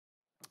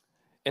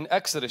In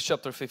Exodus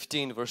chapter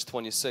 15 verse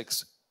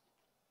 26,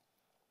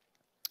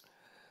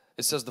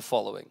 it says the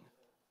following.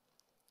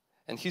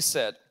 And he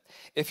said,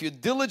 if you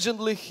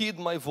diligently heed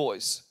my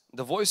voice,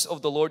 the voice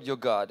of the Lord your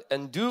God,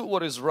 and do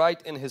what is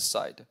right in His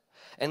sight,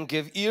 and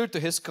give ear to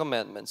His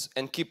commandments,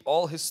 and keep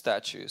all His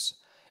statutes,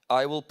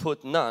 I will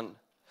put none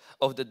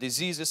of the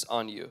diseases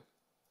on you,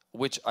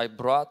 which I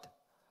brought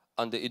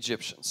on the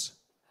Egyptians.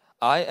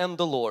 I am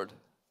the Lord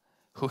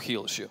who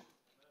heals you.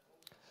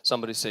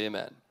 Somebody say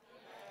amen. Amen.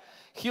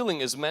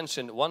 Healing is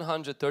mentioned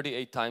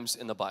 138 times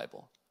in the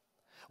Bible.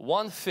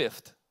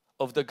 1/5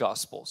 of the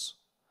Gospels,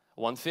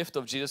 1/5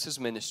 of Jesus'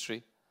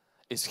 ministry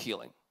is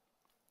healing.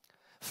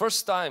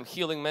 First time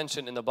healing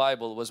mentioned in the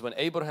Bible was when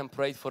Abraham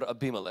prayed for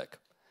Abimelech.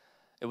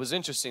 It was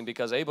interesting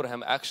because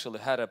Abraham actually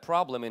had a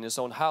problem in his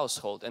own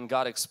household and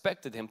God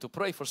expected him to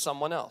pray for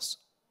someone else.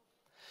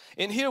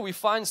 In here we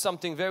find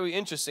something very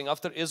interesting.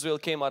 After Israel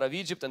came out of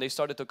Egypt and they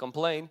started to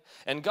complain,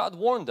 and God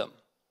warned them.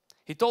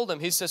 He told them,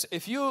 He says,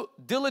 if you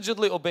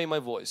diligently obey my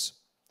voice,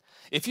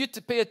 if you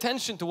pay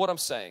attention to what I'm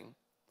saying,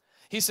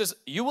 He says,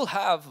 you will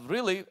have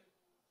really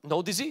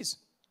no disease.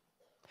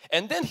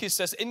 And then He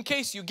says, in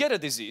case you get a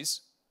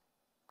disease,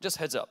 just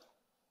heads up,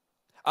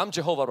 I'm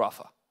Jehovah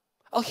Rapha.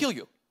 I'll heal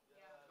you.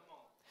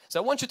 So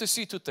I want you to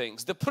see two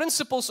things. The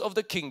principles of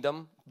the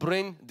kingdom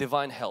bring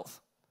divine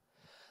health.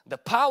 The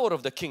power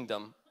of the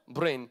kingdom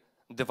bring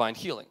divine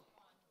healing.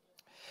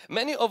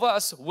 Many of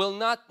us will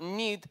not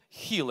need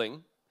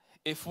healing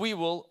if we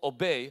will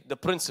obey the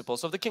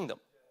principles of the kingdom.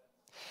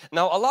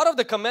 Now a lot of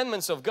the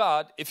commandments of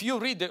God, if you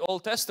read the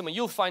Old Testament,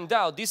 you'll find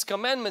out these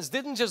commandments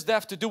didn't just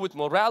have to do with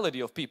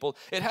morality of people,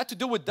 it had to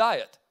do with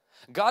diet.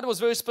 God was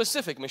very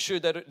specific. Make sure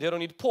that they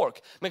don't eat pork.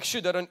 Make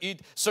sure they don't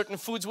eat certain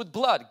foods with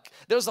blood.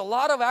 There's a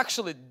lot of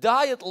actually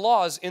diet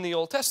laws in the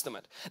Old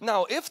Testament.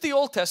 Now if the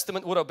Old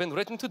Testament would have been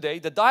written today,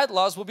 the diet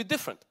laws would be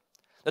different.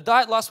 The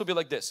diet laws would be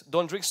like this: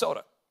 don't drink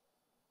soda.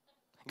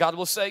 God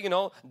will say, you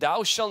know,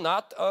 thou shalt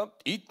not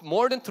eat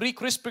more than 3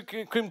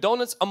 Krispy Kreme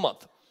donuts a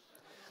month.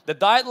 The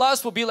diet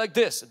laws will be like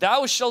this: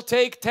 thou shalt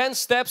take 10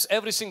 steps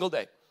every single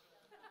day.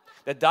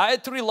 The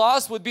dietary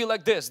laws would be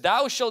like this: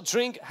 thou shalt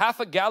drink half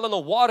a gallon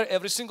of water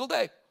every single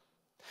day.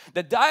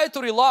 The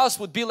dietary laws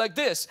would be like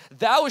this: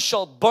 thou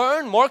shalt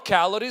burn more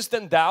calories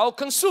than thou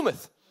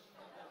consumeth.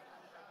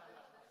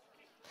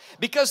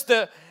 Because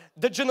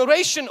the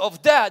generation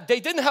of that,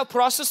 they didn't have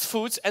processed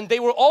foods and they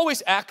were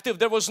always active.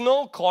 There was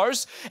no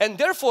cars, and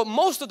therefore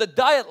most of the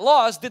diet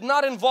laws did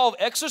not involve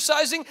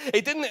exercising.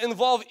 It didn't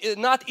involve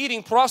not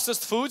eating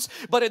processed foods,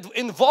 but it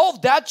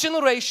involved that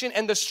generation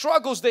and the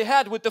struggles they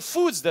had with the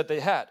foods that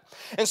they had.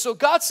 And so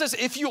God says,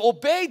 if you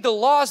obey the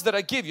laws that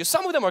I give you,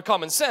 some of them are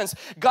common sense.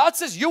 God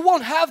says you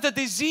won't have the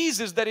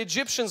diseases that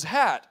Egyptians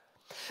had.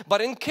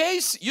 But in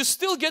case you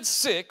still get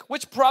sick,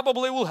 which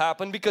probably will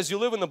happen because you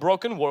live in a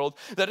broken world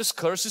that is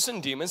curses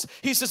and demons,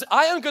 He says,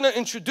 I am going to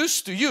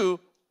introduce to you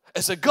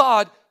as a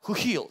God who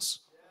heals.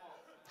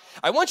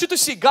 I want you to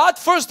see, God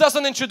first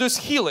doesn't introduce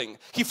healing.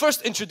 He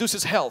first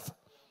introduces health.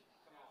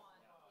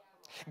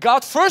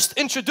 God first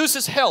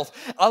introduces health.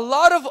 A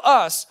lot of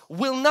us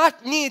will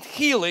not need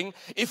healing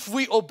if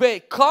we obey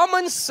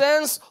common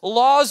sense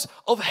laws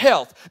of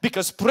health,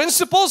 because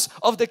principles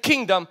of the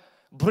kingdom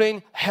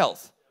bring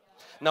health.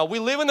 Now we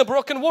live in a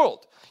broken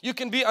world. You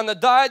can be on a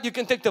diet, you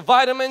can take the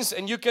vitamins,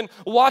 and you can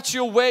watch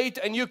your weight,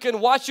 and you can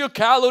watch your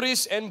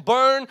calories and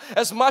burn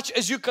as much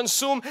as you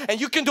consume, and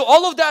you can do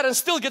all of that and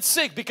still get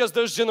sick because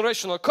there's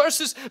generational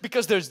curses,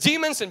 because there's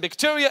demons and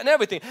bacteria and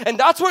everything. And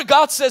that's where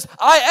God says,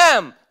 I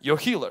am your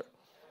healer.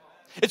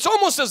 It's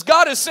almost as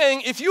God is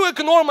saying, if you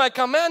ignore my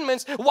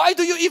commandments, why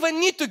do you even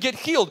need to get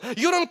healed?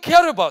 You don't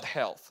care about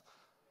health.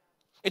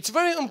 It's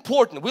very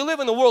important. We live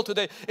in a world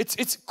today,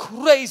 it's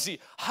crazy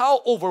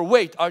how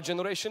overweight our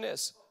generation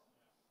is.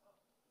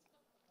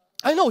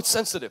 I know it's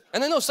sensitive,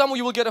 and I know some of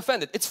you will get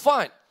offended. It's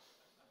fine.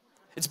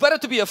 It's better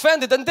to be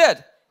offended than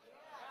dead.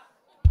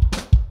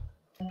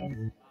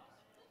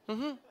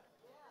 And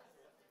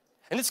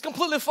it's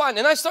completely fine.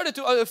 And I started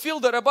to feel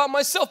that about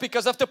myself,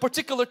 because after a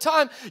particular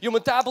time, your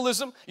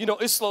metabolism, you know,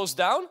 it slows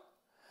down.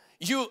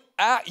 You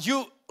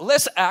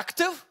less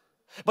active,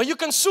 but you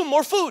consume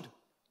more food.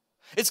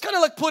 It's kind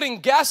of like putting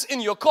gas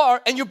in your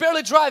car and you're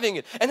barely driving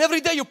it. And every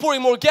day you're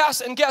pouring more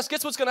gas and gas.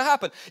 Guess what's going to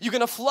happen? You're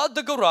going to flood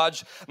the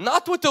garage,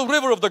 not with the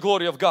river of the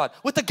glory of God,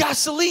 with the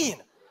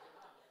gasoline.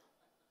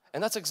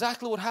 And that's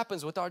exactly what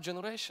happens with our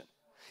generation.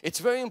 It's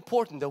very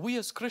important that we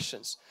as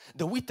Christians,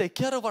 that we take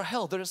care of our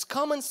health. There is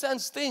common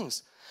sense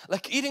things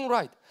like eating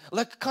right,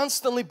 like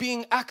constantly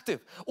being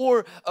active,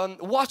 or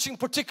watching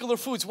particular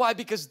foods. Why?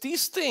 Because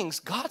these things,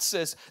 God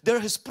says,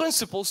 they're His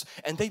principles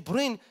and they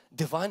bring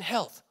divine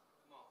health.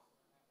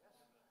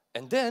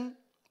 And then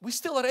we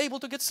still are able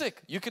to get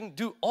sick. You can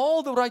do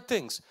all the right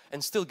things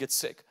and still get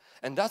sick.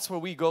 And that's where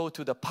we go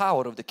to the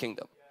power of the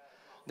kingdom,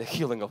 the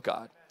healing of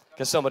God.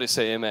 Can somebody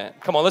say amen?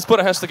 Come on, let's put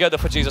our hands together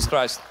for Jesus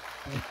Christ.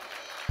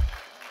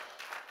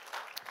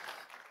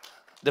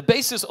 The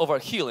basis of our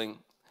healing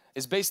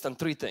is based on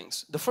 3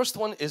 things. The first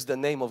one is the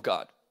name of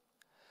God.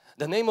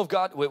 The name of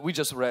God, we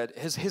just read,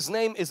 His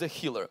name is a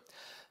healer.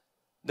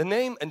 The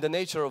name and the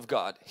nature of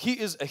God. He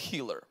is a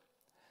healer.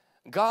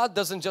 God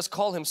doesn't just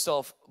call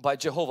Himself by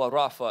Jehovah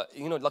Rapha,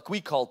 like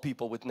we call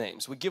people with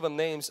names. We give them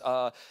names,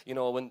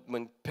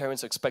 when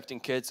parents are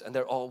expecting kids and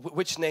they're all,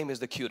 which name is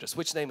the cutest?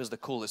 Which name is the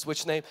coolest?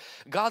 Which name?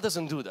 God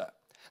doesn't do that.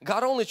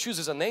 God only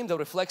chooses a name that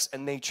reflects a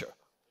nature.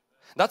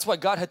 That's why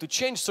God had to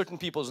change certain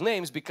people's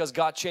names, because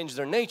God changed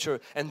their nature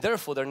and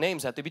therefore their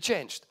names had to be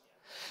changed.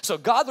 So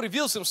God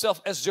reveals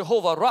Himself as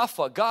Jehovah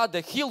Rapha, God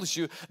that heals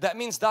you. That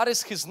means that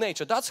is His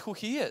nature. That's who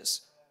He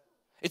is.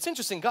 It's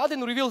interesting, God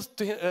didn't reveal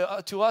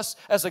to us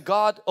as a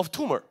God of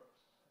tumor,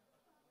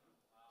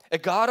 a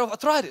God of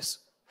arthritis.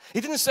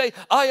 He didn't say,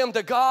 I am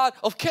the God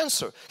of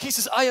cancer. He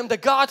says, I am the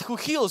God who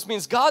heals.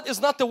 Means God is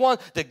not the one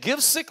that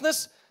gives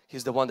sickness,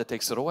 He's the one that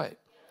takes it away.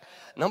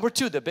 Number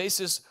two, the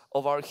basis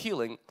of our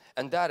healing,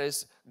 and that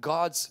is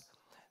God's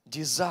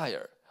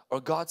desire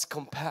or God's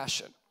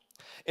compassion.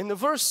 In the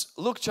verse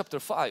Luke chapter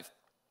 5,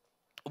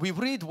 we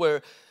read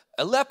where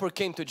a leper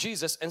came to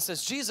Jesus and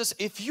says, Jesus,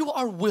 if you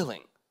are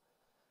willing,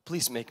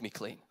 please make me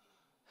clean.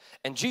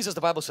 And Jesus,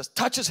 the Bible says,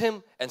 touches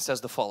him and says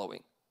the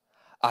following,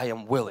 I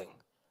am willing,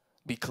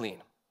 be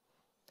clean.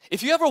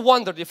 If you ever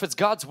wondered if it's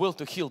God's will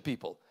to heal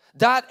people,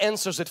 that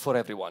answers it for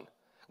everyone.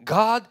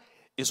 God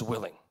is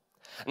willing.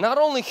 Not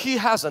only He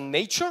has a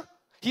nature,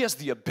 He has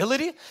the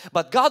ability,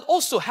 but God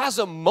also has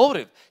a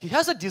motive. He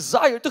has a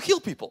desire to heal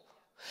people.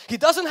 He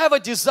doesn't have a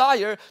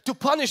desire to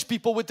punish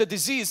people with the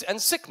disease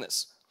and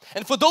sickness.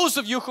 And for those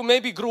of you who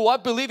maybe grew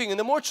up believing in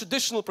the more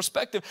traditional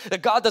perspective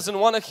that God doesn't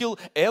want to heal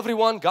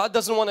everyone, God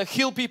doesn't want to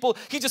heal people,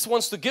 He just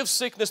wants to give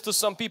sickness to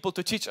some people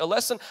to teach a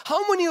lesson.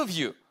 How many of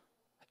you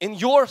in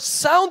your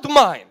sound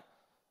mind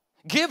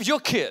give your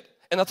kid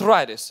an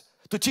arthritis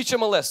to teach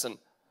him a lesson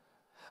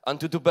and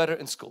to do better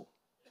in school?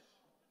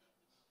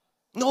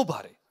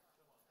 Nobody.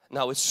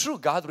 Now it's true,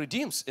 God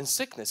redeems in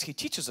sickness. He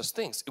teaches us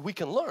things we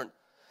can learn.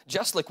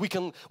 Just like we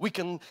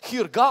can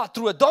hear God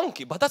through a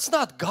donkey, but that's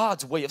not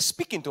God's way of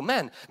speaking to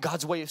man.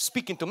 God's way of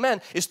speaking to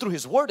man is through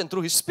His Word and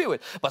through His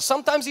Spirit. But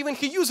sometimes even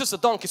He uses a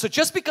donkey. So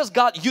just because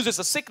God uses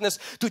a sickness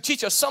to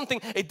teach us something,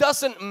 it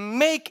doesn't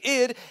make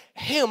it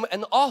Him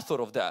an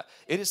author of that.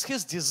 It is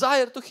His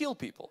desire to heal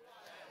people.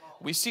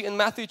 We see in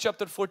Matthew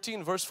chapter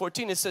 14 verse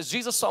 14, it says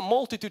Jesus saw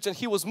multitudes and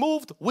He was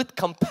moved with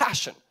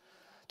compassion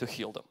to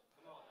heal them.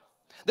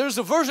 There's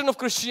a version of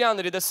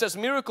Christianity that says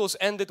miracles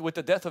ended with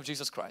the death of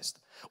Jesus Christ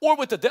or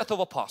with the death of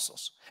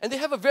apostles. And they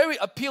have a very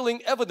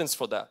appealing evidence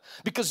for that,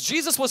 because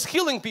Jesus was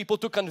healing people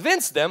to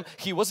convince them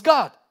He was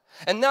God.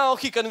 And now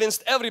He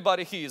convinced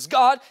everybody He is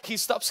God, He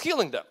stops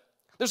healing them.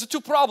 There's two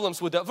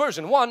problems with that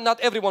version. One, not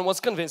everyone was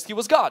convinced He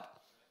was God.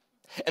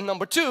 And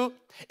number two,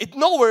 it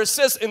nowhere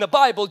says in the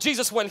Bible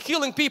Jesus went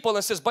healing people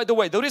and says, by the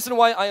way, the reason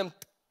why I am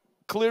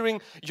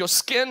clearing your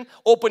skin,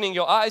 opening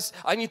your eyes,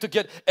 I need to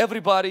get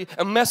everybody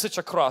a message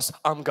across,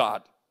 I'm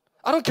God.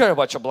 I don't care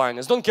about your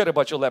blindness, don't care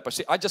about your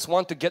leprosy, I just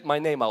want to get my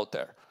name out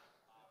there.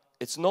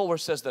 It's nowhere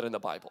says that in the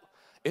Bible.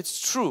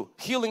 It's true,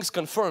 healings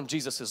confirm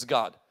Jesus is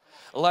God.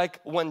 Like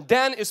when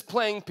Dan is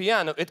playing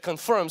piano, it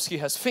confirms he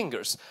has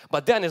fingers.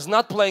 But Dan is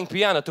not playing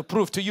piano to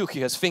prove to you he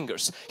has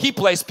fingers. He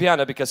plays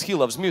piano because he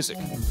loves music.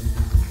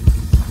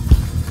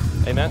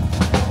 Amen.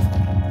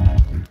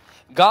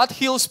 God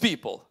heals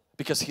people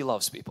because He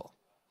loves people.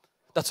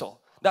 That's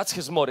all. That's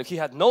His motive. He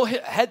had no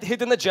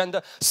hidden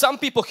agenda. Some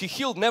people He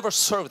healed never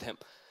served Him.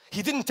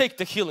 He didn't take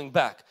the healing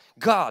back.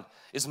 God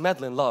is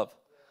madly in love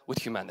with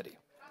humanity.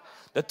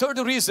 The third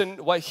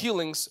reason why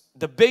healings,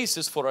 the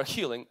basis for our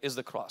healing, is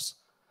the cross.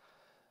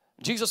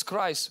 Jesus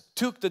Christ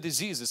took the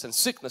diseases and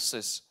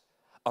sicknesses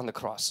on the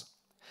cross.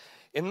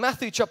 In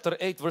Matthew chapter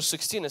 8 verse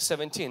 16 and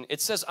 17,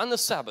 it says on the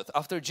Sabbath,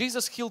 after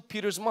Jesus healed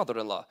Peter's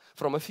mother-in-law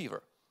from a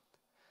fever,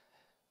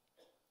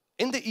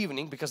 in the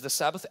evening, because the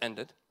Sabbath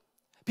ended,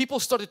 people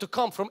started to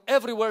come from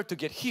everywhere to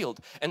get healed.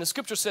 And the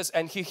scripture says,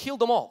 and He healed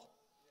them all.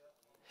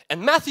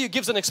 And Matthew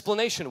gives an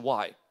explanation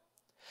why.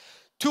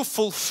 To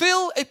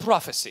fulfill a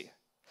prophecy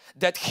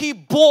that He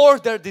bore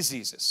their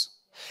diseases.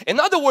 In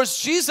other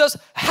words, Jesus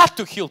had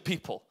to heal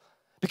people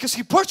because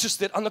He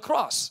purchased it on the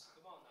cross.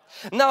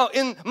 Now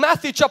in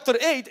Matthew chapter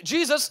 8,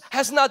 Jesus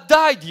has not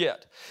died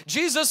yet.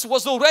 Jesus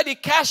was already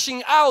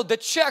cashing out the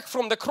check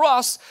from the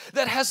cross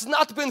that has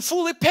not been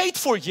fully paid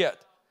for yet.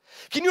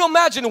 Can you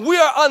imagine, we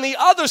are on the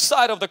other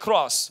side of the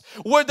cross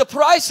where the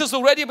price has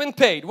already been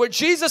paid, where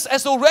Jesus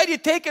has already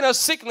taken our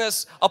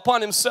sickness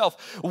upon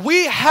Himself.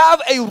 We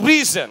have a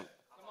reason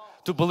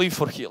to believe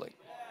for healing.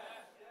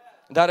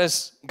 That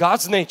is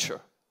God's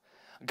nature,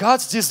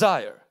 God's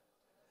desire,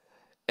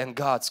 and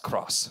God's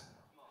cross,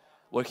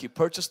 where He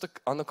purchased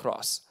on the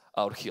cross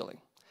our healing.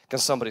 Can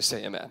somebody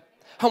say amen?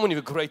 How many of you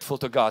are grateful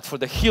to God for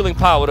the healing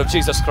power of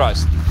Jesus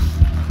Christ?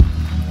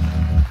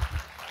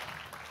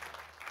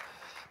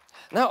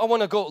 Now I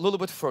want to go a little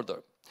bit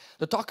further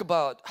to talk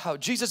about how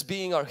Jesus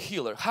being our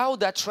healer, how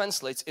that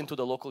translates into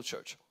the local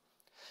church.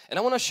 And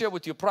I want to share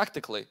with you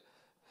practically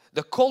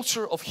the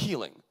culture of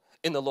healing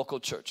in the local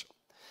church.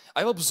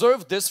 I've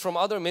observed this from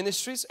other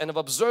ministries, and I've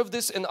observed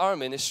this in our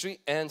ministry,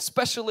 and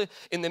especially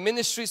in the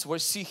ministries where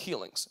see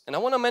healings. And I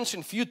want to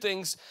mention a few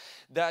things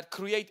that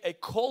create a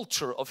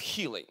culture of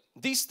healing.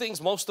 These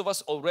things most of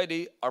us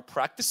already are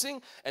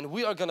practicing, and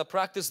we are going to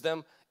practice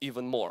them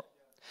even more.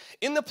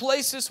 In the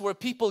places where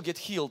people get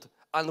healed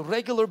on a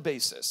regular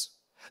basis,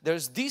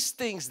 there's these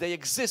things, they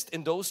exist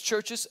in those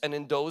churches and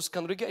in those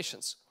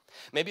congregations.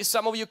 Maybe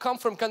some of you come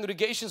from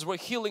congregations where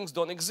healings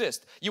don't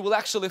exist. You will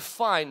actually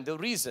find the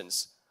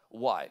reasons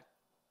why.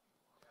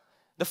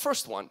 The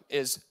first one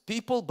is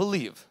people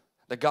believe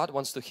that God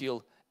wants to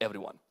heal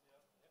everyone.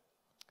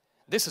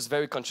 This is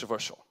very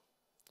controversial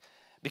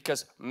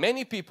because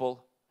many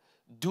people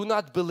do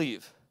not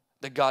believe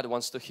that God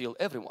wants to heal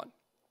everyone.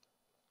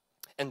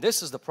 And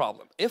this is the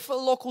problem. If a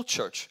local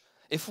church,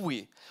 if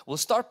we will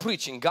start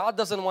preaching God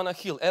doesn't want to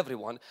heal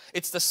everyone,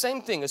 it's the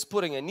same thing as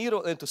putting a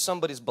needle into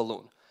somebody's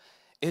balloon.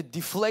 It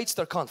deflates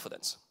their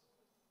confidence.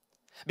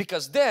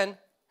 Because then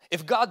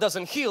if God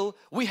doesn't heal,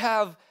 we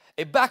have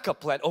a backup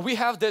plan, or we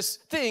have this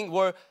thing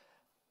where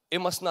it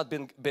must not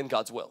been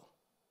God's will,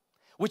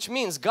 which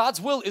means God's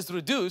will is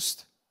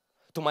reduced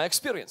to my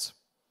experience.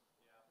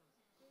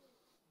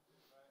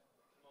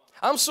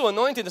 I'm so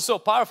anointed and so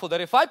powerful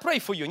that if I pray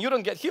for you and you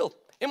don't get healed,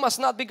 it must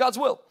not be God's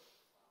will.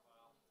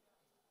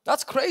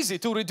 That's crazy,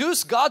 to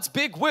reduce God's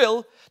big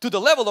will to the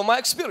level of my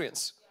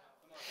experience.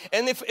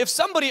 And if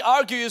somebody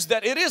argues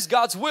that it is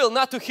God's will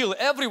not to heal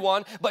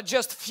everyone but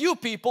just few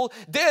people,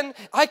 then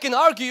I can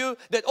argue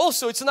that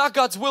also it's not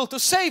God's will to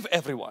save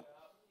everyone.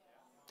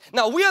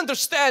 Now we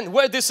understand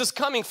where this is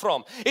coming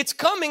from. It's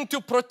coming to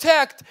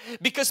protect,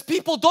 because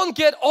people don't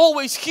get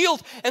always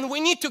healed and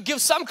we need to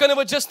give some kind of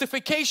a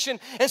justification,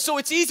 and so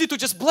it's easy to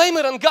just blame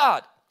it on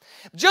God.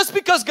 Just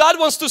because God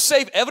wants to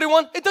save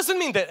everyone, it doesn't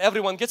mean that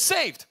everyone gets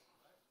saved.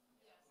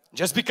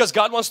 Just because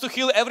God wants to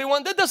heal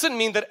everyone, that doesn't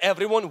mean that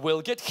everyone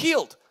will get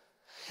healed.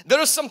 There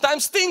are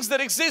sometimes things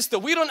that exist that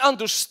we don't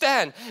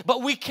understand,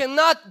 but we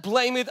cannot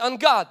blame it on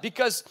God,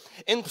 because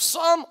in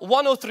Psalm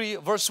 103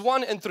 verse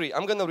 1 and 3,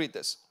 I'm going to read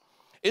this.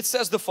 It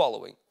says the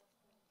following: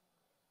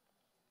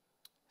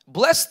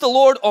 "Bless the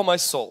Lord, O my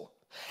soul,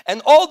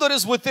 and all that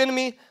is within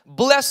me,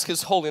 bless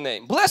His holy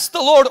name. Bless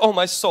the Lord, O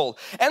my soul,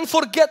 and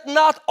forget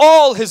not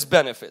all His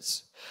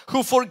benefits,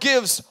 who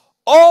forgives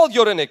all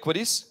your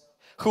iniquities,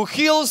 who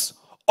heals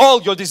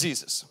all your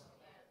diseases."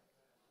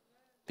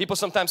 People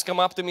sometimes come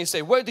up to me and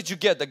say, where did you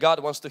get that God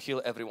wants to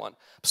heal everyone?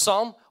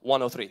 Psalm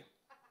 103.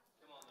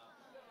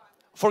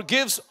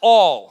 Forgives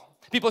all.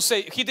 People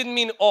say He didn't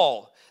mean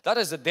all. That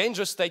is a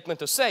dangerous statement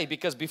to say,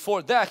 because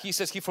before that He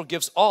says He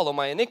forgives all of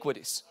my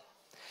iniquities.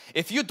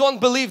 If you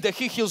don't believe that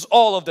He heals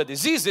all of the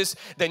diseases,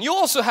 then you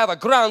also have a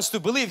grounds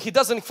to believe He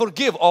doesn't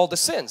forgive all the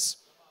sins.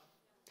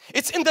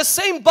 It's in the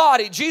same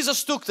body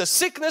Jesus took the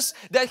sickness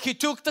that He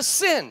took the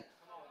sin.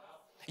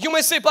 You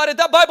may say, but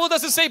that Bible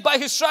doesn't say by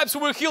His stripes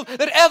we were healed,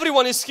 that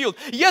everyone is healed.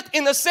 Yet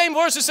in the same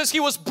verse it says He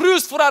was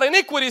bruised for our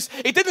iniquities.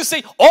 It didn't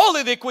say all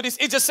iniquities,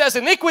 it just says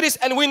iniquities,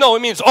 and we know it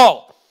means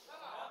all.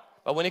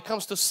 But when it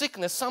comes to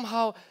sickness,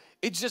 somehow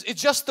it's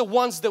just the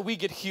ones that we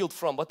get healed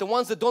from. But the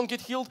ones that don't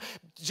get healed,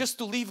 just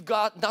to leave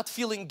God not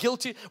feeling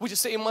guilty, we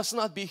just say it must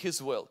not be His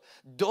will.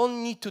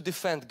 Don't need to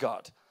defend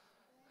God.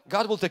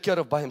 God will take care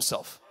of by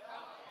Himself.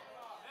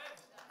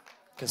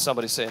 Can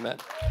somebody say amen?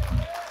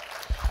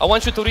 I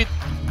want you to read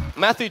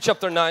Matthew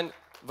chapter 9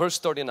 verse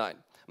 39.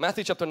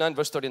 Matthew chapter 9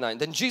 verse 39.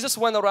 Then Jesus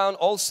went around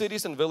all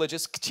cities and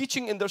villages,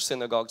 teaching in their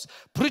synagogues,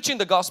 preaching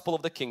the gospel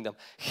of the kingdom,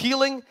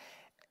 healing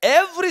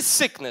every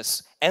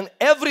sickness and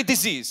every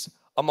disease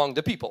among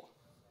the people.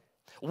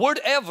 Word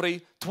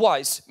every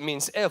twice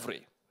means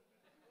every.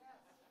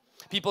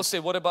 People say,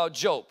 what about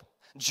Job?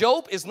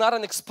 Job is not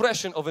an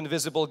expression of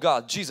invisible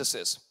God. Jesus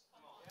is.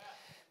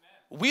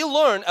 We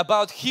learn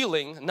about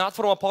healing not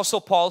from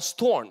Apostle Paul's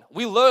thorn.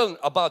 We learn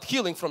about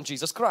healing from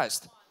Jesus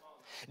Christ.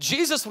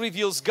 Jesus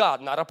reveals God,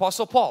 not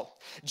Apostle Paul.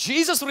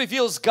 Jesus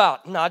reveals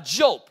God, not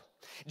Job.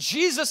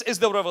 Jesus is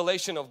the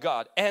revelation of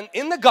God. And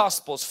in the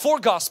Gospels, 4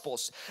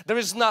 Gospels, there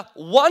is not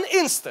one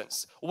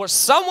instance where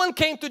someone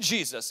came to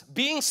Jesus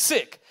being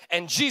sick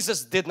and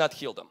Jesus did not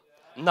heal them.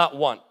 Not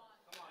one.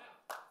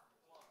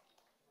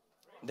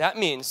 That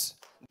means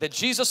that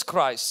Jesus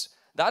Christ,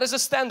 that is a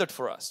standard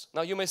for us.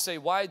 Now you may say,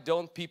 why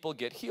don't people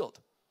get healed?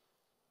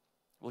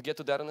 We'll get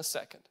to that in a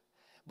second.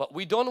 But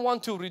we don't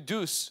want to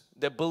reduce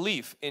the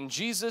belief in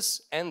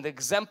Jesus and the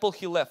example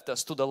He left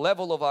us to the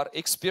level of our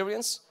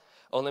experience,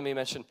 or let me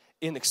mention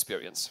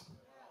inexperience.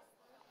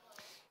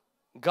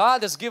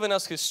 God has given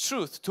us His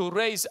truth to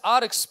raise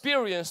our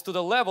experience to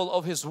the level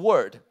of His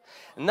Word.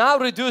 Now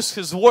reduce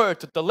His Word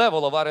to the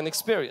level of our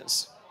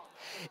inexperience.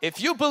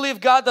 If you believe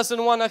God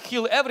doesn't want to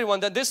heal everyone,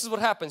 then this is what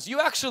happens.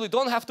 You actually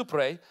don't have to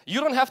pray. You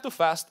don't have to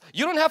fast.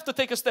 You don't have to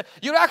take a step.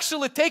 You're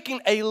actually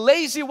taking a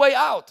lazy way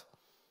out.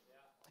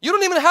 You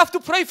don't even have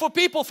to pray for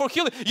people for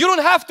healing. You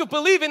don't have to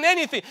believe in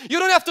anything. You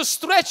don't have to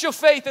stretch your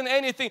faith in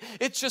anything.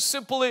 It's just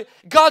simply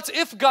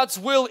if God's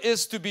will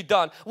is to be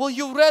done. Well,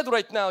 you read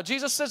right now,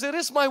 Jesus says, it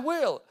is my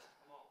will.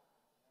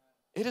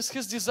 It is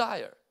His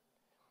desire.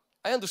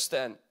 I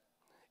understand.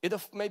 It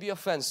maybe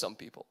offends some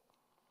people.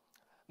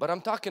 But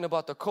I'm talking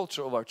about the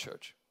culture of our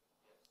church.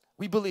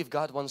 We believe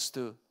God wants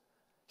to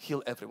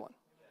heal everyone.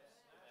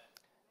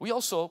 We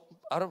also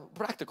are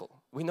practical.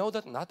 We know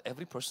that not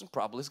every person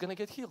probably is going to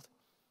get healed.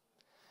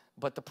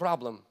 But the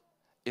problem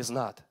is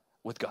not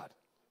with God.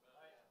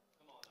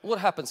 What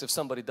happens if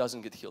somebody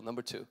doesn't get healed?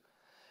 Number two,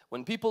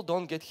 when people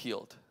don't get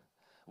healed,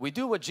 we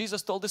do what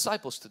Jesus told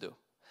disciples to do.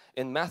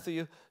 In Mark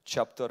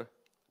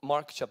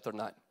chapter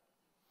 9.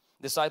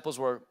 Disciples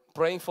were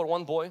praying for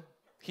one boy.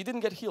 He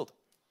didn't get healed.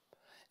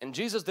 And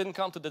Jesus didn't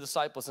come to the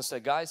disciples and say,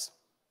 guys,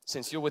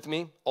 since you're with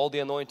me, all the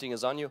anointing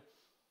is on you.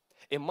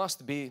 It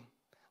must be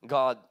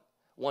God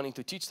wanting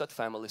to teach that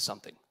family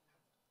something.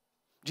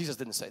 Jesus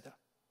didn't say that.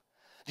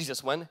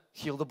 Jesus went,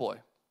 healed the boy.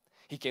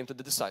 He came to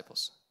the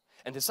disciples.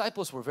 And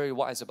disciples were very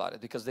wise about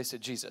it because they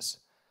said, Jesus,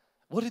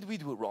 what did we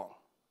do wrong?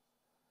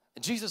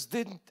 And Jesus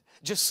didn't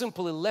just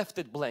simply left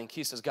it blank.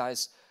 He says,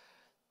 guys,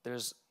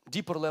 there's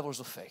deeper levels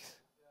of faith.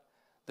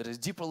 There is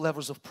deeper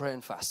levels of prayer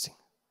and fasting.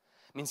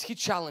 It means He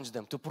challenged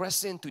them to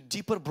press into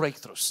deeper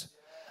breakthroughs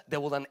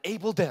that will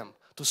enable them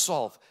to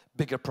solve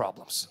bigger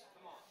problems.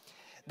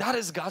 That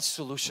is God's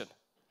solution.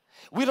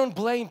 We don't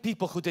blame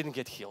people who didn't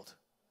get healed.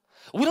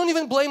 We don't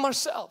even blame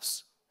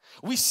ourselves.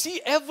 We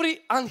see every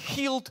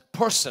unhealed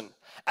person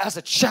as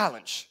a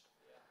challenge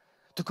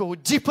to go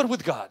deeper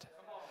with God,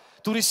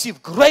 to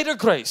receive greater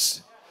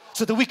grace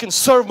so that we can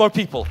serve more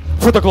people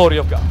for the glory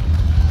of God.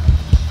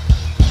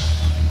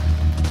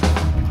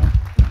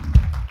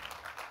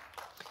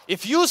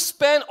 If you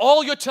spend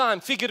all your time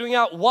figuring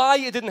out why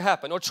it didn't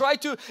happen or try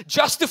to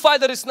justify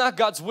that it's not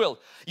God's will,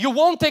 you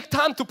won't take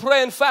time to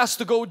pray and fast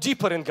to go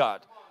deeper in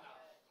God.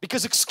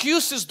 Because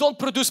excuses don't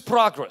produce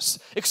progress.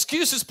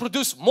 Excuses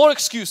produce more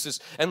excuses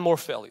and more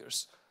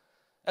failures.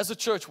 As a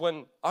church,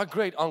 when our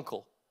great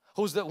uncle,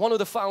 who's one of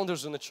the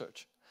founders in the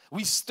church,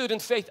 we stood in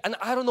faith, and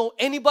I don't know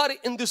anybody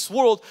in this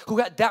world who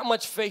had that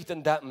much faith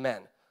in that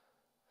man.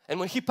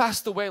 And when he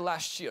passed away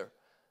last year,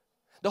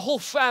 the whole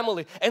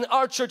family and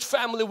our church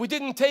family, we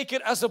didn't take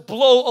it as a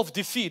blow of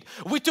defeat.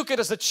 We took it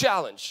as a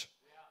challenge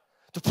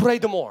to pray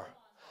the more,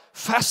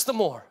 fast the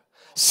more,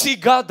 see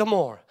God the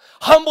more,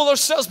 humble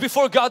ourselves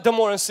before God the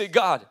more and say,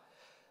 God,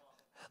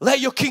 let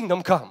your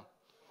kingdom come.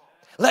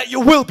 Let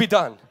your will be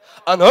done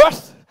on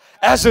earth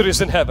as it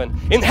is in heaven.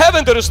 In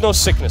heaven there is no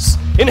sickness.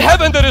 In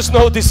heaven there is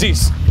no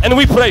disease. And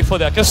we pray for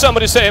that. Can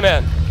somebody say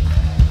amen?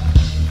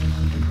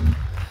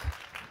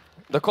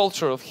 The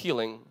culture of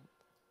healing,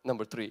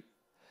 number 3,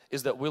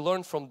 is that we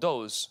learn from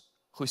those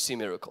who see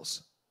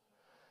miracles.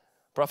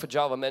 Prophet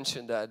Java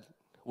mentioned that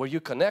where you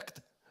connect,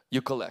 you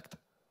collect.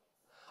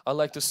 I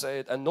like to say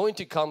it,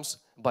 anointing comes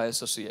by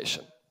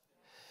association.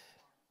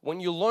 When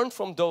you learn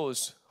from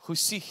those who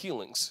see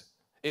healings,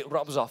 it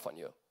rubs off on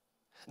you.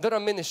 There are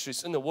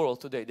ministries in the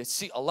world today that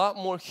see a lot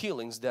more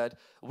healings that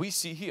we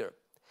see here.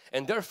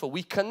 And therefore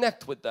we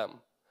connect with them.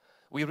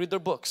 We read their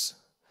books.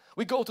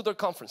 We go to their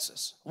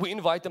conferences. We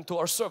invite them to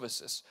our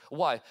services.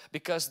 Why?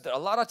 Because a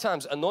lot of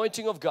times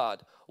anointing of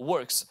God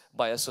works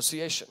by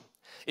association.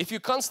 If you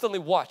constantly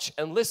watch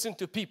and listen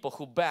to people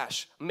who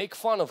bash, make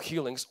fun of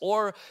healings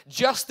or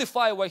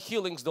justify why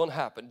healings don't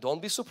happen,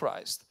 don't be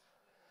surprised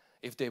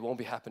if they won't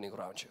be happening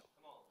around you.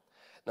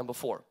 Number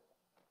 4,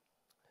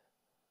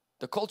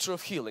 the culture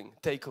of healing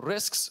take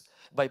risks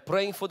by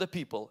praying for the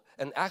people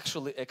and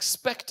actually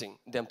expecting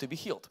them to be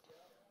healed.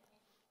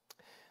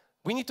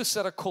 We need to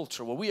set a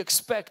culture where we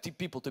expect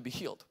people to be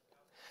healed.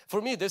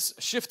 For me, this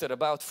shifted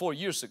about 4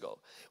 years ago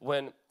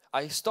when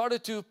I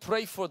started to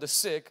pray for the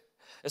sick,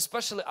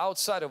 especially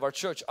outside of our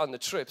church on the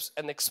trips,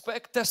 and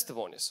expect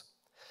testimonies.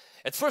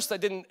 At first I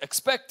didn't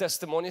expect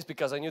testimonies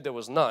because I knew there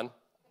was none.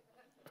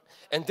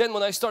 And then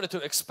when I started to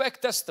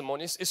expect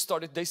testimonies,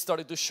 they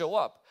started to show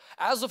up.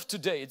 As of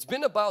today, it's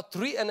been about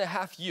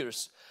 3.5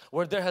 years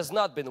where there has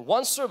not been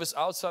one service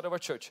outside of our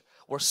church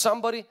where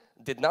somebody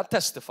did not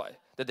testify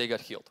that they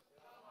got healed.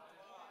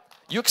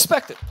 You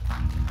expect it.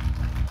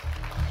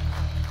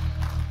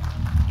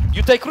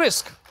 You take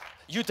risk.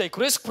 You take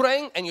risk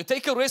praying, and you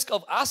take a risk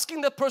of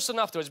asking the person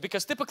afterwards,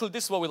 because typically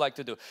this is what we like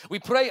to do. We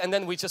pray and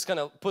then we just kind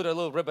of put a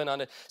little ribbon on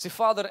it. Say,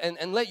 Father,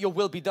 and let your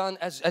will be done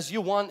as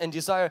you want and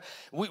desire.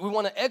 We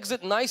want to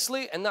exit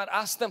nicely and not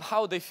ask them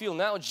how they feel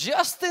now,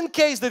 just in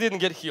case they didn't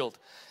get healed.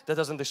 That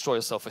doesn't destroy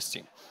your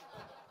self-esteem.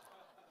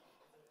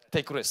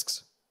 Take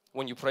risks.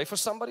 When you pray for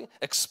somebody,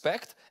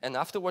 expect and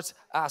afterwards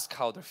ask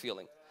how they're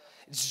feeling.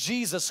 It's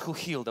Jesus who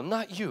healed them,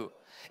 not you.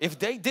 If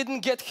they didn't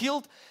get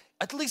healed,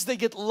 at least they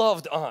get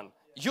loved on.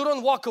 You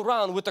don't walk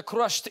around with a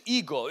crushed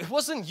ego. It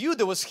wasn't you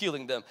that was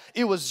healing them.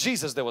 It was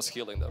Jesus that was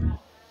healing them.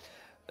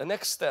 The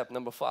next step,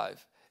 number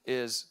 5,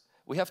 is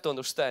we have to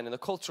understand in the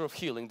culture of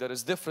healing there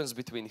is difference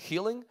between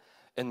healing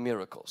and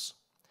miracles.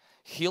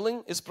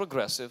 Healing is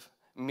progressive.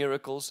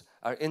 Miracles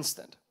are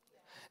instant.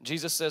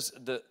 Jesus says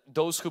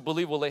those who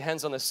believe will lay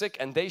hands on the sick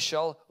and they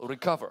shall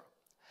recover.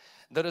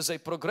 There is a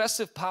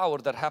progressive power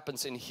that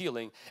happens in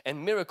healing,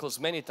 and miracles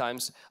many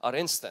times are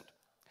instant.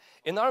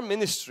 In our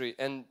ministry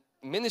and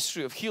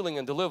ministry of healing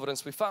and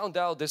deliverance, we found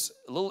out this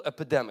little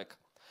epidemic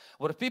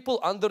where people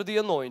under the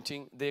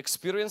anointing, they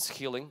experience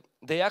healing.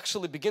 They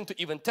actually begin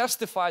to even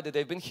testify that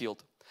they've been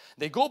healed.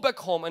 They go back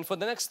home and for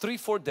the next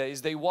 3-4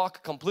 days they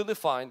walk completely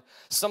fine.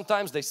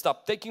 Sometimes they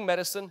stop taking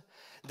medicine.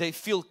 They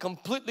feel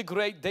completely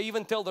great. They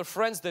even tell their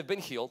friends they've been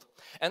healed.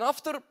 And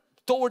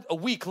toward a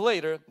week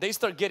later, they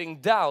start getting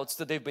doubts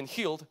that they've been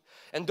healed.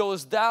 And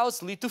those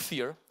doubts lead to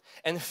fear.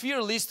 And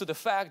fear leads to the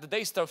fact that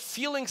they start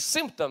feeling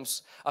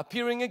symptoms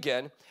appearing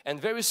again. And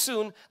very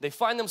soon they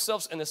find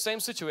themselves in the same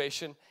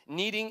situation,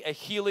 needing a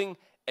healing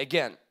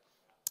again.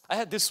 I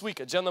had this week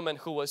a gentleman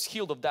who was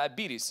healed of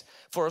diabetes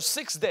for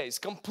 6 days,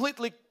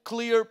 completely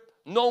clear,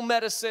 no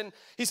medicine.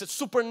 He said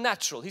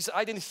supernatural. He said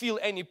I didn't feel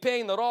any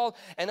pain at all,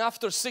 and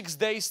after 6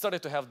 days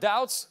started to have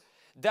doubts.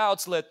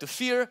 Doubts led to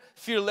fear.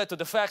 Fear led to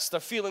the fact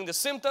start feeling the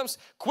symptoms.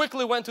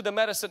 Quickly went to the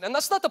medicine, and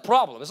that's not the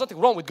problem. There's nothing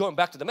wrong with going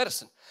back to the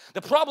medicine.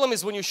 The problem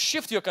is when you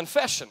shift your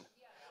confession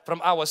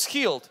from I was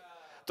healed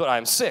to I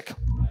am sick.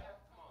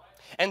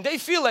 And they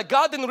feel like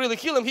God didn't really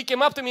heal him. He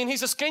came up to me and he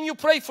says, can you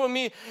pray for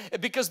me?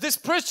 Because this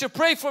preacher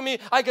prayed for me,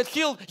 I got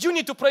healed. You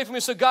need to pray for me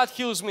so God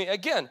heals me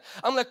again.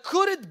 I'm like,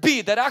 could it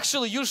be that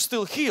actually you're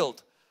still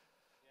healed?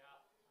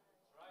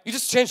 You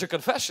just changed your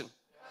confession.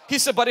 He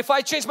said, but if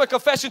I change my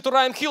confession to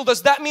I am healed,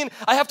 does that mean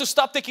I have to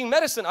stop taking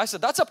medicine? I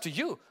said, that's up to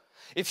you.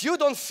 If you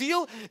don't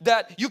feel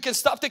that you can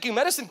stop taking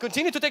medicine,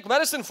 continue to take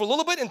medicine for a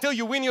little bit until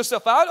you win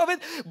yourself out of it.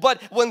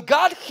 But when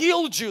God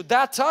healed you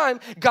that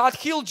time, God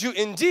healed you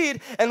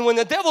indeed. And when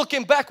the devil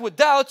came back with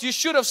doubt, you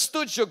should have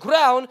stood your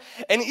ground.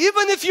 And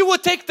even if you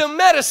would take the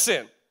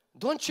medicine,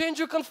 don't change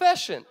your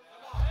confession.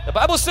 The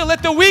Bible says,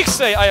 let the weak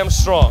say I am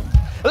strong.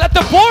 Let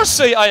the poor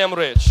say I am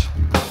rich.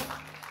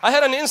 I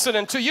had an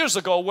incident 2 years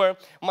ago where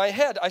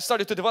I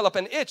started to develop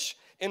an itch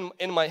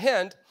in my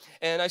hand,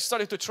 and I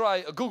started to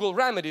try Google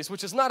remedies,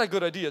 which is not a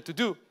good idea to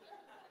do.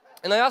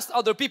 And I asked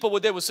other people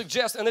what they would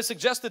suggest, and they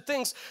suggested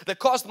things that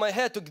caused my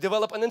head to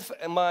develop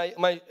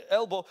my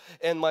elbow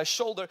and my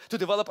shoulder to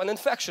develop an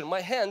infection.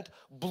 My hand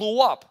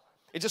blew up.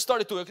 It just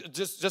started to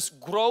just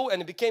grow,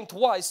 and it became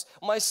twice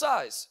my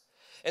size.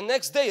 And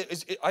next day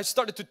I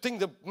started to think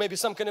that maybe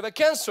some kind of a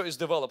cancer is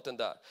developed in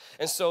that.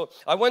 And so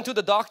I went to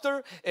the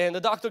doctor, and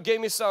the doctor gave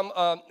me some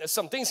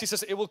things. He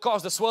says it will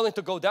cause the swelling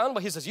to go down,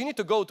 but he says you need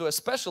to go to a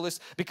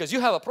specialist because you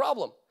have a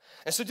problem.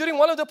 And so during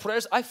one of the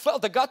prayers I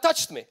felt that God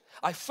touched me.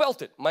 I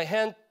felt it. My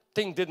hand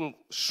thing didn't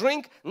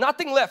shrink,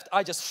 nothing left.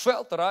 I just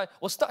felt that I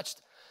was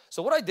touched.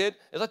 So what I did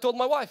is I told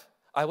my wife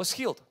I was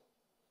healed.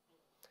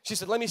 She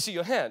said, let me see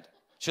your hand.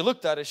 She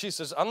looked at it. She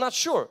says, I'm not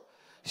sure.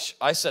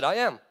 I said, I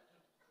am.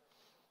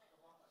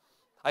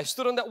 I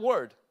stood on that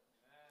word,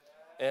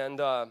 and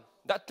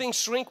that thing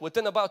shrank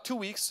within about 2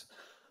 weeks.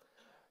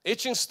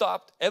 Itching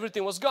stopped,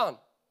 everything was gone.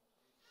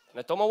 And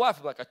I told my wife,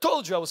 I'm like, I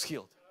told you I was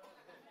healed.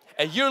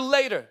 A year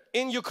later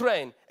in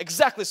Ukraine,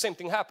 exactly the same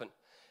thing happened.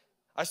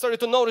 I started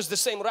to notice the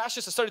same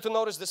rashes, I started to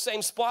notice the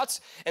same spots,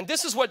 and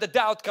this is where the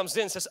doubt comes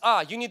in, says,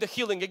 you need the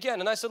healing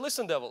again. And I said,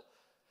 listen devil,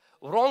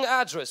 wrong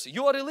address,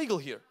 you are illegal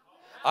here.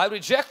 I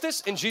reject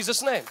this in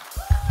Jesus' name.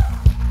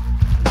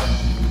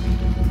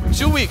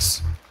 2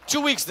 weeks. 2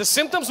 weeks, the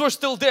symptoms were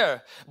still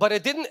there, but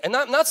it didn't, and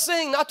I'm not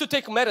saying not to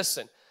take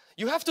medicine.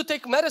 You have to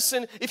take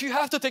medicine if you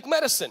have to take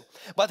medicine.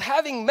 But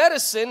having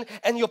medicine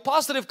and your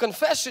positive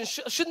confession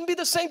shouldn't be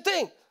the same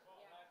thing.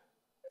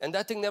 And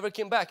that thing never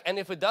came back. And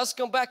if it does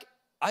come back,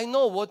 I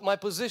know what my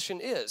position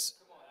is.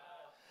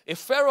 If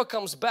Pharaoh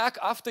comes back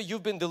after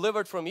you've been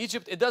delivered from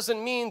Egypt, it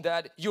doesn't mean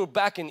that you're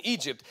back in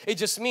Egypt. It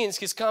just means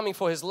he's coming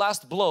for his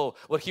last blow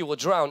where he will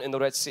drown in the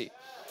Red Sea.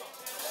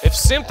 If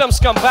symptoms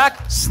come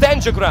back,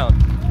 stand your ground.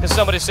 Can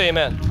somebody say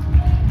amen?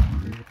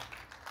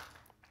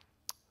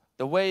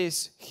 The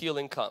ways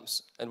healing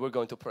comes, and we're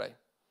going to pray.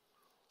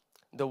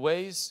 The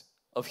ways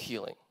of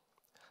healing.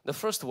 The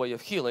first way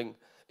of healing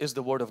is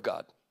the Word of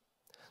God.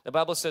 The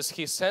Bible says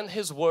He sent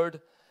His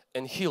Word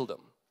and healed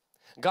them.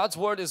 God's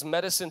Word is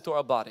medicine to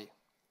our body.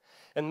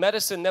 And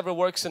medicine never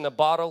works in a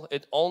bottle,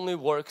 it only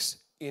works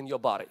in your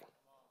body.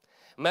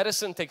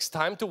 Medicine takes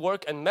time to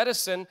work, and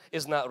medicine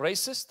is not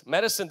racist.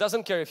 Medicine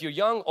doesn't care if you're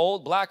young,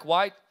 old, black,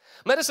 white.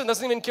 Medicine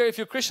doesn't even care if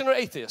you're Christian or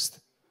atheist.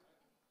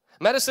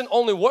 Medicine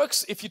only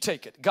works if you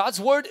take it.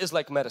 God's Word is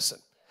like medicine.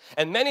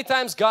 And many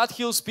times God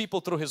heals people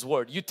through His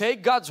Word. You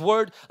take God's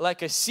Word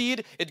like a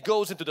seed, it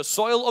goes into the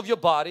soil of your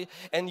body,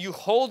 and you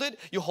hold it,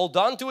 you hold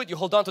on to it, you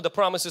hold on to the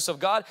promises of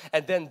God,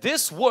 and then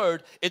this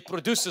Word, it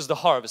produces the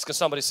harvest. Can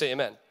somebody say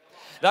amen?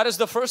 That is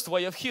the first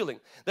way of healing.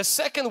 The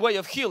second way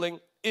of healing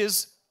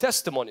is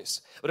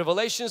testimonies.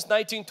 Revelations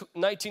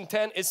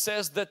 19:10, it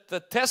says that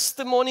the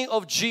testimony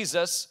of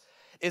Jesus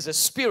is a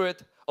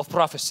spirit of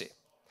prophecy.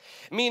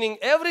 Meaning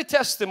every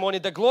testimony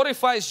that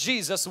glorifies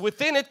Jesus,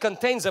 within it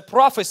contains a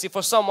prophecy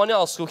for someone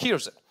else who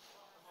hears it.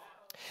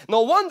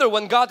 No wonder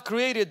when God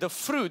created the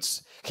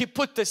fruits, He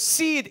put the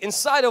seed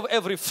inside of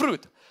every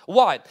fruit.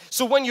 Why?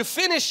 So when you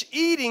finish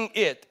eating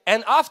it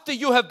and after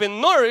you have been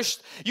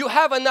nourished, you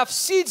have enough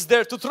seeds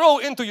there to throw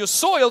into your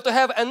soil to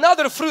have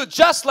another fruit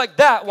just like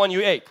that one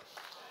you ate.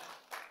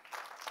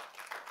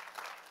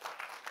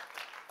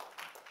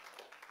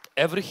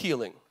 Every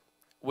healing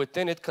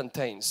within it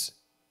contains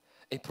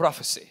a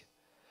prophecy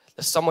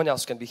someone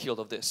else can be healed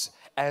of this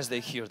as they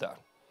hear that.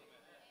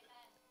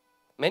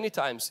 Many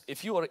times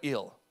if you are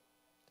ill,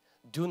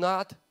 do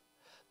not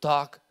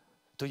talk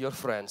to your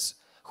friends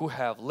who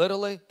have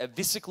literally a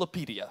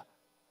encyclopedia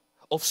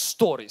of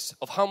stories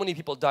of how many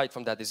people died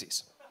from that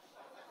disease.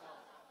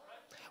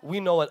 We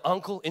know an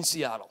uncle in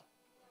Seattle.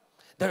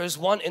 There is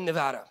one in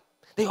Nevada.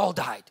 They all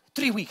died.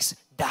 3 weeks,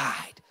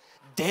 died.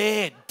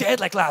 Dead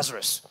like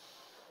Lazarus.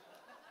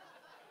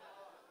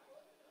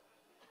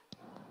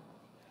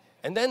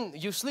 And then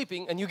you're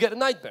sleeping and you get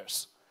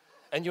nightmares.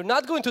 And you're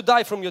not going to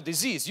die from your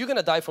disease. You're going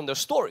to die from their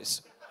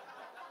stories.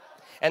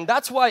 And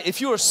that's why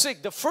if you are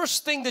sick, the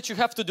first thing that you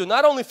have to do,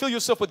 not only fill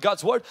yourself with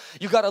God's Word,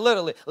 you got to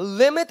literally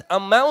limit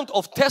amount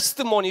of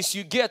testimonies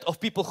you get of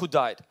people who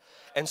died.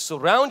 And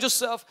surround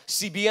yourself,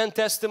 CBN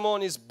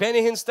testimonies,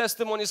 Benny Hinn's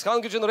testimonies,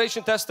 Hunger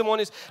Generation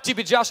testimonies,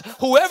 TB Josh,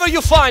 whoever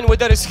you find where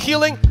there is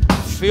healing,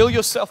 fill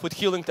yourself with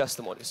healing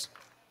testimonies.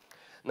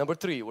 Number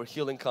 3, where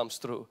healing comes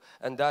through,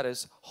 and that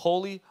is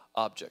holy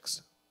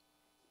objects.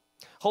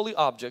 Holy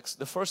objects,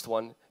 the first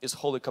one is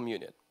Holy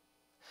Communion.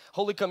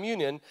 Holy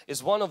Communion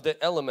is one of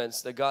the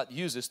elements that God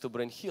uses to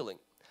bring healing.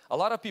 A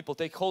lot of people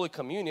take Holy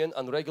Communion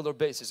on a regular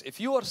basis. If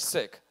you are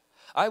sick,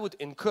 I would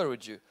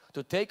encourage you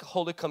to take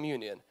Holy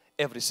Communion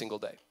every single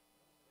day.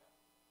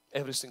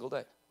 Every single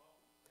day.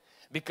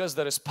 Because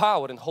there is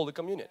power in Holy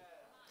Communion.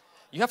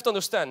 You have to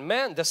understand,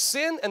 man, the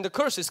sin and the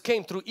curses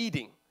came through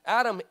eating.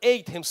 Adam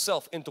ate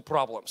himself into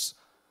problems.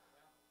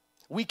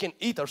 We can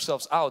eat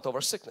ourselves out of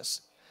our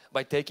sickness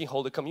by taking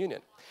Holy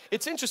Communion.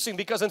 It's interesting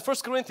because in 1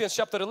 Corinthians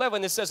chapter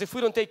 11 it says if we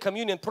don't take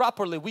communion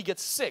properly we get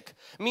sick.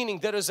 Meaning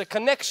there is a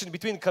connection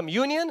between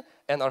communion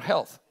and our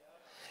health.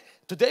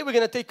 Today we're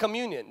going to take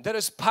communion. There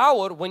is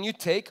power when you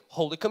take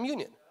Holy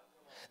Communion.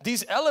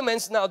 These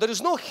elements, now there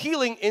is no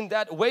healing in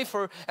that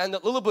wafer and a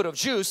little bit of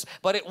juice,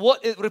 but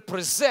what it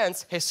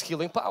represents His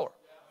healing power.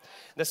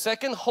 The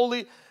second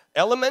holy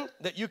element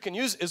that you can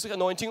use is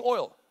anointing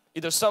oil.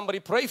 Either somebody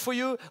pray for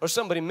you or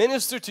somebody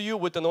minister to you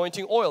with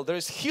anointing oil. There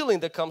is healing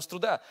that comes through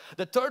that.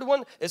 The third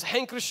one is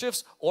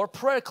handkerchiefs or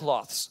prayer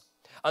cloths.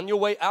 On your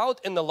way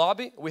out in the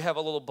lobby, we have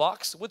a little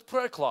box with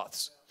prayer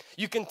cloths.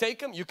 You can take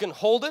them, you can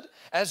hold it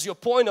as your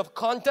point of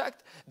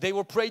contact. They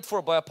were prayed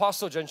for by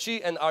Apostle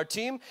Janshi and our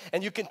team,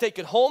 and you can take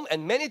it home,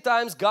 and many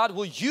times God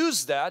will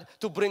use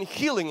that to bring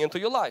healing into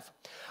your life.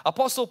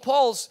 Apostle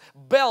Paul's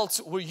belts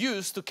were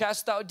used to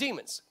cast out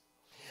demons.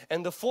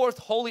 And the fourth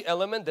holy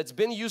element that's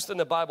been used in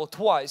the Bible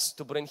twice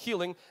to bring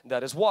healing,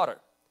 that is water.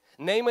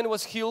 Naaman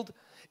was healed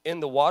in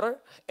the water,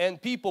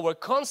 and people were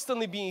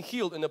constantly being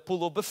healed in the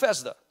pool of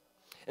Bethesda.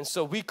 And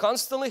so we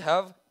constantly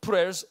have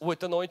prayers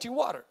with anointing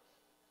water.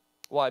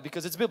 Why?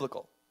 Because it's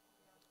biblical.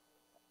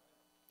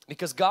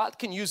 Because God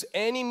can use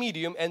any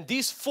medium, and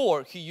these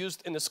four He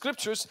used in the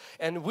scriptures,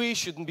 and we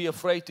shouldn't be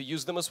afraid to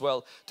use them as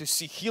well to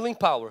see healing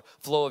power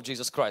flow of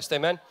Jesus Christ.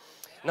 Amen.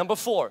 Number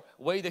 4,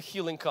 way the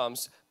healing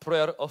comes,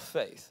 prayer of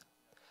faith.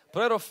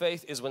 Prayer of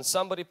faith is when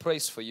somebody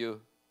prays for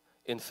you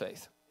in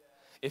faith.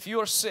 If you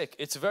are sick,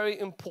 it's very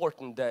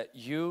important that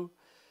you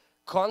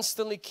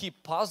constantly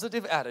keep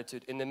positive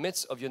attitude in the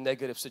midst of your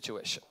negative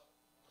situation.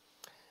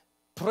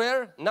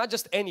 Prayer, not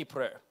just any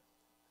prayer.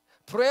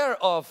 Prayer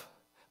of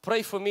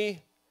pray for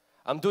me,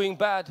 I'm doing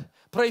bad.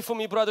 Pray for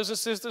me, brothers and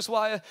sisters,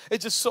 why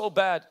it's just so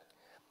bad.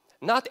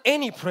 Not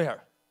any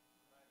prayer.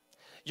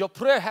 Your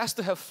prayer has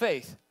to have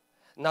faith,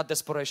 not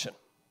desperation.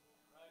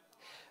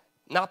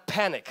 Not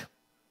panic.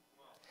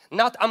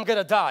 Not I'm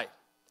gonna die.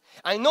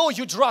 I know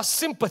you draw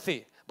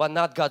sympathy, but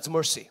not God's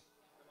mercy.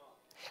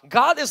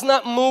 God is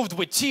not moved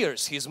with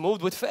tears, He's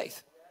moved with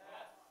faith.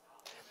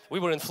 We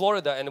were in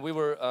Florida, and we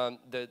were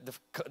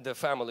the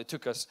family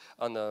took us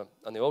on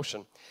the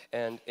ocean,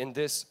 and in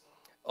this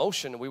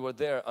ocean we were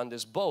there on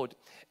this boat,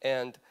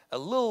 and a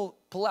little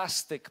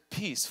plastic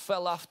piece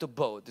fell off the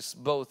boat. This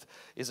boat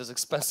is as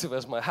expensive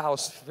as my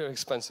house, very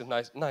expensive,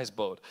 nice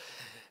boat.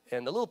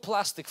 And the little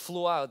plastic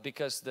flew out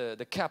because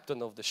the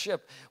captain of the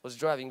ship was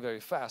driving very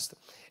fast.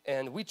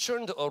 And we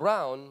turned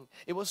around.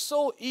 It was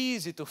so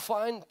easy to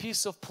find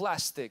piece of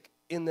plastic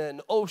in an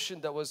ocean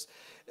that was,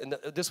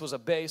 this was a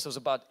bay, so it was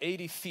about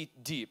 80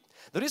 feet deep.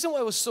 The reason why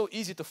it was so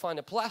easy to find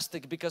a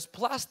plastic, because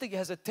plastic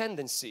has a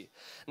tendency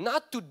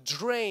not to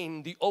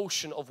drain the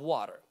ocean of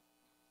water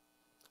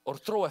or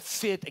throw a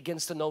fit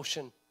against an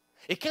ocean.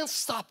 It can't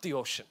stop the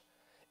ocean.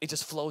 It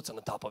just floats on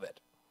the top of it.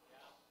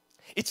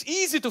 It's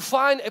easy to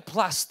find a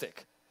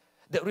plastic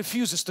that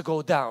refuses to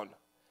go down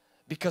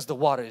because the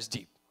water is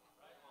deep.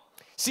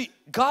 See,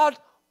 God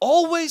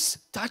always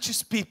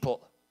touches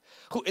people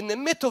who in the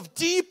midst of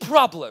deep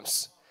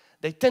problems,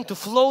 they tend to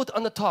float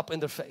on the top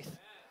in their faith.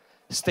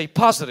 Stay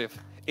positive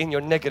in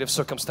your negative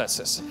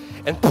circumstances,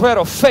 and prayer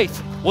of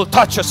faith will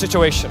touch your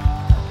situation.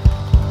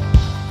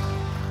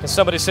 Can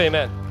somebody say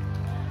amen?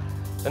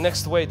 The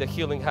next way the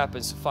healing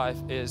happens,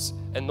 5, is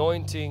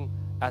anointing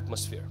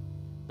atmosphere.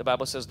 The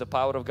Bible says the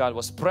power of God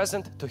was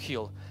present to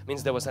heal.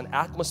 Means there was an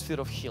atmosphere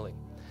of healing.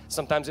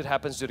 Sometimes it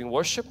happens during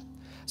worship.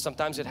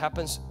 Sometimes it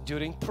happens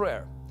during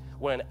prayer.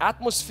 When an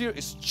atmosphere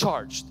is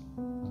charged,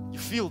 you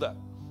feel that.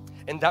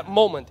 in that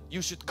moment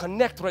you should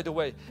connect right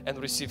away and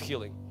receive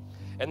healing.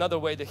 Another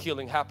way the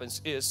healing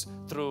happens is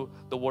through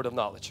the word of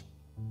knowledge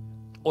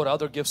or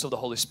other gifts of the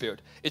Holy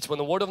Spirit. It's when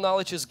the word of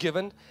knowledge is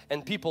given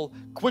and people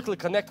quickly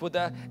connect with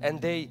that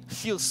and they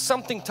feel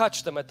something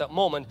touch them at that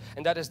moment,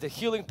 and that is the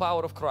healing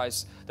power of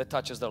Christ that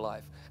touches their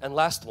life. And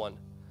last one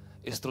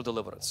is through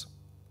deliverance.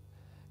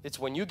 It's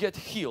when you get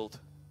healed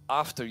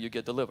after you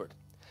get delivered.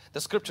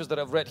 The scriptures that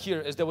I've read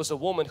here is there was a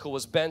woman who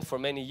was bent for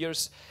many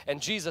years,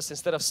 and Jesus,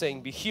 instead of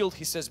saying be healed,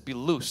 He says be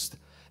loosed,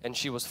 and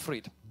she was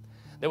freed.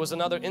 There was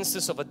another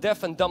instance of a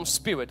deaf and dumb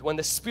spirit. When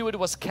the spirit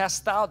was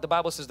cast out, the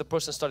Bible says the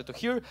person started to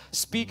hear,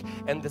 speak,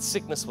 and the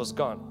sickness was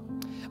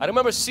gone. I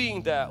remember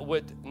seeing that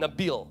with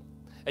Nabil,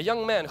 a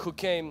young man who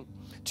came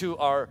to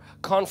our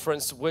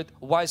conference with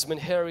Wiseman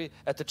Harry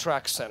at the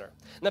track center.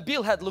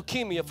 Nabil had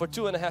leukemia for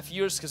 2.5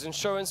 years. His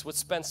insurance would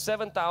spend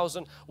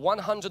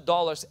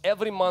 $7,100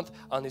 every month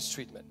on his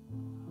treatment.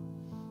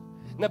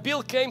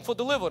 Nabil came for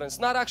deliverance,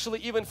 not actually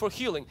even for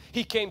healing.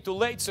 He came too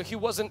late, so he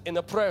wasn't in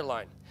a prayer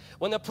line.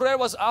 When the prayer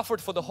was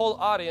offered for the whole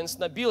audience,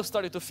 Nabil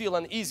started to feel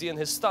uneasy in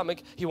his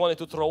stomach. He wanted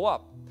to throw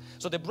up.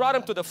 So they brought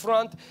him to the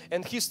front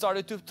and he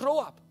started to throw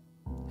up.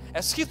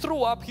 As he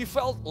threw up, he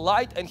felt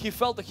light and he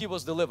felt that he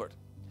was delivered.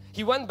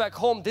 He went back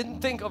home,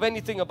 didn't think of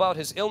anything about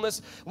his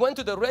illness, went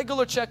to the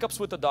regular checkups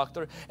with the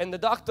doctor, and the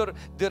doctor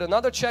did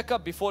another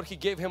checkup before he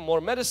gave him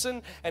more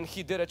medicine, and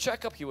he did a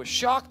checkup. He was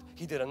shocked.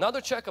 He did another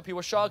checkup. He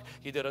was shocked.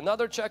 He did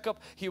another checkup.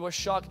 He was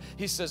shocked.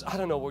 He says, I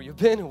don't know where you've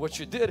been, what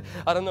you did.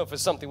 I don't know if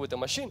it's something with the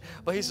machine.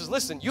 But he says,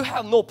 listen, you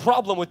have no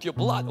problem with your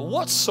blood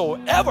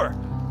whatsoever.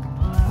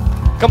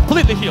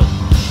 Completely healed.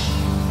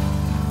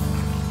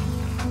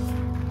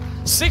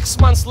 6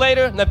 months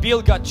later,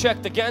 Nabil got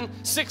checked again.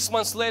 6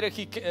 months later,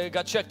 he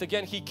got checked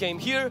again. He came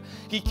here.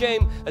 He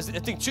came, I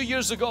think 2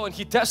 years ago, and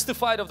he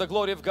testified of the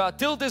glory of God.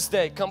 Till this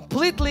day,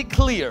 completely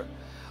clear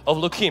of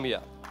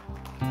leukemia.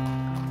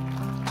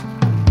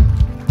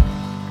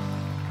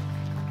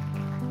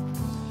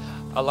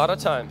 A lot of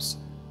times,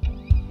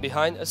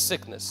 behind a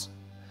sickness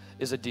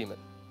is a demon.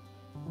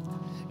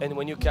 And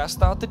when you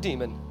cast out the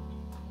demon,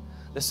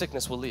 the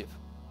sickness will leave.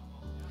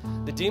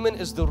 The demon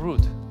is the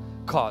root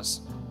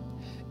cause.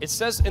 It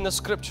says in the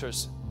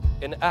scriptures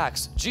in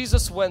Acts,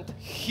 Jesus went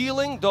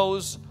healing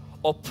those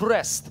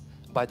oppressed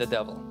by the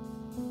devil.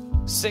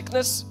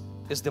 Sickness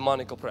is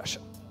demonic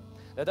oppression.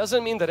 That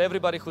doesn't mean that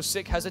everybody who's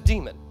sick has a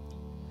demon,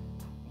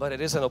 but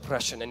it is an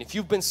oppression. And if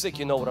you've been sick,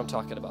 you know what I'm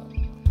talking about.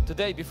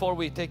 Today, before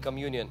we take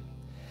communion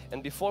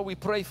and before we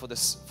pray for the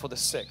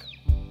sick,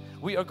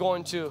 we are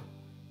going to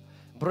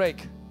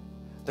break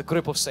the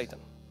grip of Satan.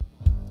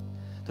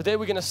 Today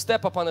we're going to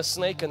step upon a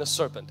snake and a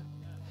serpent.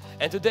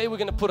 And today we're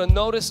going to put a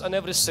notice on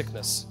every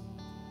sickness.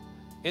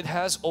 It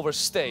has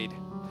overstayed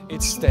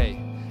its stay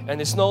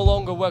and it's no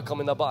longer welcome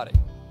in the body.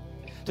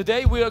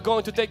 Today we are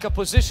going to take a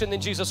position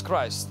in Jesus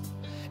Christ.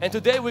 And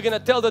today we're going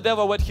to tell the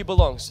devil where he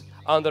belongs,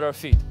 under our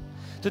feet.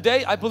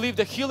 Today I believe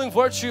the healing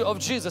virtue of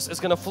Jesus is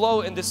going to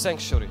flow in this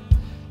sanctuary.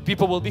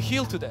 People will be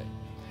healed today.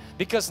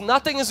 Because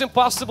nothing is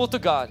impossible to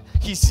God.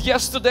 He's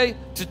yesterday,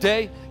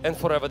 today, and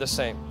forever the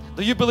same.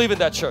 Do you believe in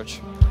that, church?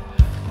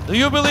 Do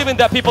you believe in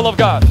that, people of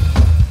God?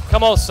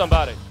 Come on,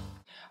 somebody.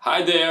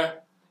 Hi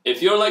there.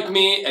 If you're like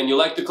me and you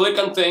like to click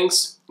on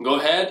things, go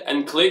ahead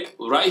and click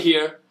right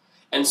here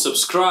and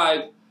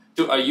subscribe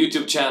to our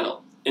YouTube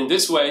channel. In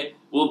this way,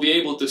 we'll be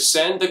able to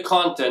send the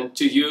content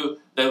to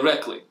you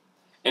directly.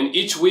 And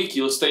each week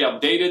you'll stay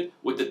updated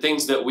with the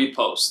things that we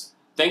post.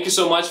 Thank you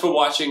so much for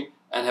watching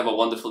and have a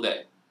wonderful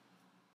day.